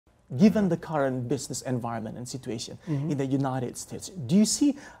Given the current business environment and situation in the United States, do you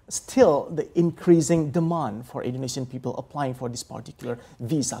see still the increasing demand for Indonesian people applying for this particular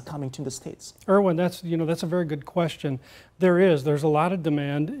visa coming to the States? Erwin, that's a very good question. There's a lot of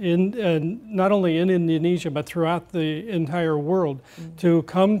demand not only in Indonesia but throughout the entire world to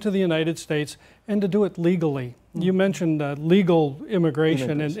come to the United States and to do it legally. You mentioned legal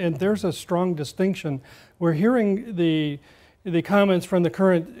immigration. And there's a strong distinction. We're hearing the comments from the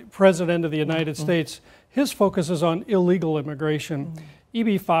current President of the United States. His focus is on illegal immigration.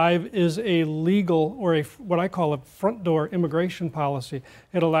 EB-5 is a legal, or what I call a front door immigration policy.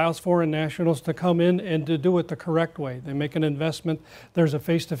 It allows foreign nationals to come in and to do it the correct way. They make an investment. There's a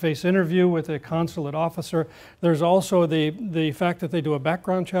face-to-face interview with a consulate officer. There's also the fact that they do a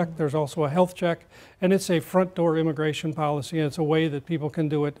background check. There's also a health check. And it's a front door immigration policy. And it's a way that people can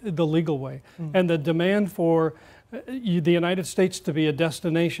do it the legal way. And the demand for the United States to be a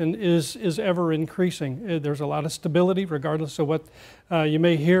destination is ever increasing. There's a lot of stability, regardless of what you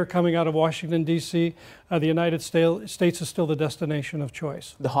may hear coming out of Washington, D.C. The United States is still the destination of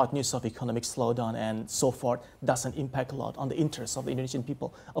choice. The hot news of economic slowdown and so forth doesn't impact a lot on the interests of the Indonesian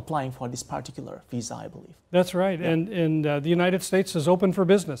people applying for this particular visa, I believe. That's right. Yeah. And the United States is open for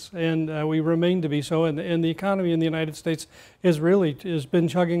business, and we remain to be so. And the economy in the United States has been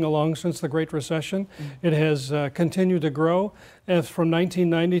chugging along since the Great Recession. It has continued to grow. As from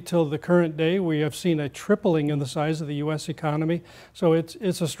 1990 till the current day, we have seen a tripling in the size of the U.S. economy. So it's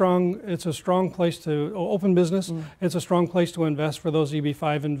a strong place to open business. It's a strong place to invest for those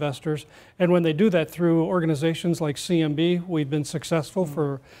EB-5 investors. And when they do that through organizations like CMB, we've been successful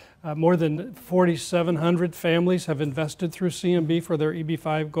for more than 4,700 families have invested through CMB for their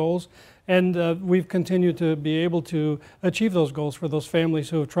EB-5 goals. And we've continued to be able to achieve those goals for those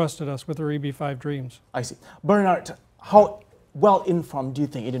families who have trusted us with their EB-5 dreams. I see. Bernard, how well informed do you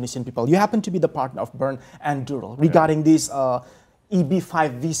think Indonesian people, you happen to be the partner of Bern and Durell, regarding this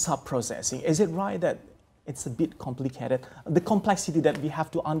EB-5 visa processing. Is it right that it's a bit complicated, the complexity that we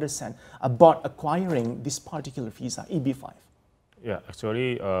have to understand about acquiring this particular visa, EB-5? Yeah,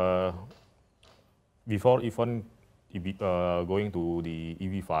 actually, before even going to the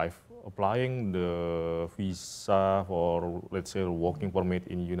EB-5, applying the visa for, let's say, working permit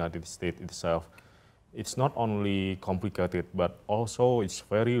in United States itself, it's not only complicated, but also it's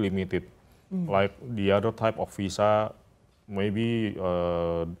very limited. Like the other type of visa, maybe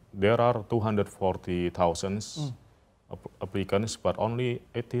there are 240,000 applicants, but only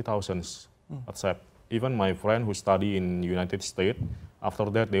 80,000 accept. Even my friend who study in United States, after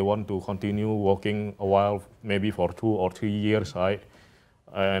that they want to continue working a while, maybe for 2 or 3 years, right?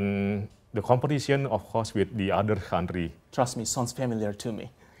 And the competition, of course, with the other country. Trust me, sounds familiar to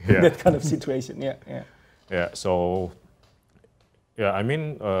me. Yeah. That kind of situation, Yeah, so, yeah, I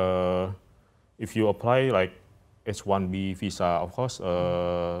mean, if you apply like H-1B visa, of course,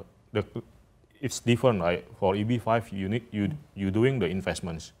 it's different, right? For EB-5, you doing the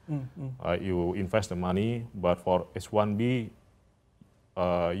investments, right? You invest the money, but for H-1B,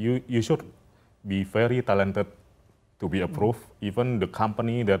 you should be very talented to be approved. Even the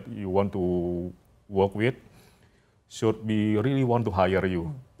company that you want to work with should be really want to hire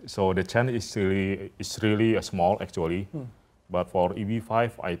you. So the chance is really small, actually. But for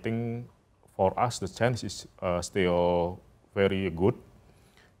EB-5, I think for us the chance is still very good,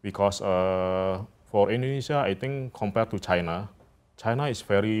 because for Indonesia, I think compared to China is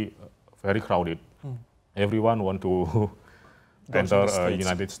very crowded. Everyone want to enter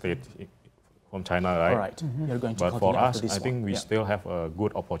United States from China, right? All right. You're going to but for us, I think we still have a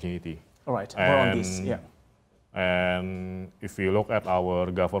good opportunity. All right. More on this. Yeah. And if we look at our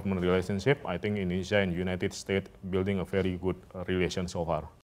government relationship, I think Indonesia and United States building a very good relation so far.